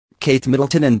Kate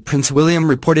Middleton and Prince William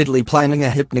reportedly planning a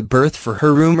hypnobirth for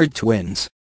her rumored twins.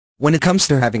 When it comes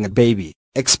to having a baby,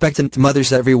 expectant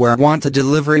mothers everywhere want a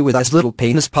delivery with as little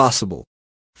pain as possible.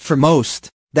 For most,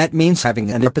 that means having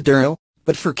an epidural,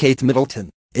 but for Kate Middleton,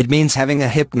 it means having a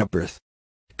hypnobirth.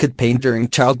 Could pain during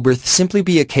childbirth simply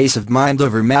be a case of mind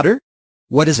over matter?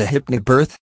 What is a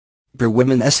hypnobirth? For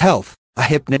women's health, a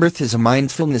hypnobirth is a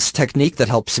mindfulness technique that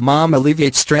helps mom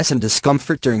alleviate stress and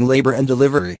discomfort during labor and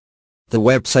delivery. The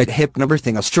website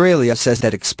Hypnobirthing Australia says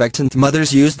that expectant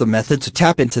mothers use the method to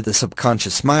tap into the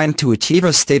subconscious mind to achieve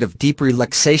a state of deep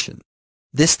relaxation.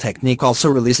 This technique also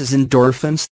releases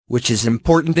endorphins, which is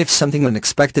important if something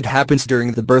unexpected happens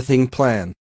during the birthing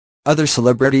plan. Other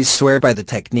celebrities swear by the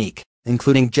technique,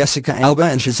 including Jessica Alba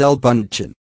and Gisele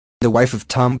Bundchen. The wife of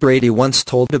Tom Brady once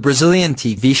told a Brazilian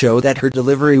TV show that her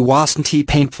delivery wasn't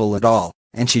painful at all,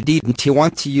 and she didn't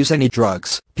want to use any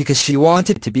drugs, because she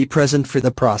wanted to be present for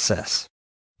the process.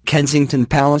 Kensington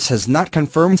Palace has not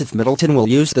confirmed if Middleton will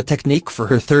use the technique for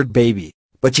her third baby,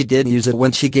 but she did use it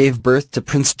when she gave birth to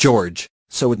Prince George,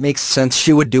 so it makes sense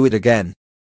she would do it again.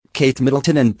 Kate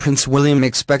Middleton and Prince William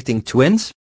expecting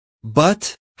twins?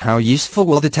 But, how useful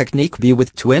will the technique be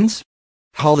with twins?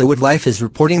 Hollywood Life is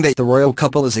reporting that the royal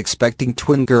couple is expecting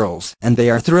twin girls, and they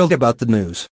are thrilled about the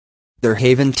news. There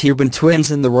haven't been twins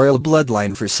in the royal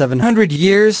bloodline for 700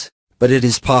 years, but it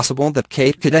is possible that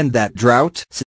Kate could end that drought.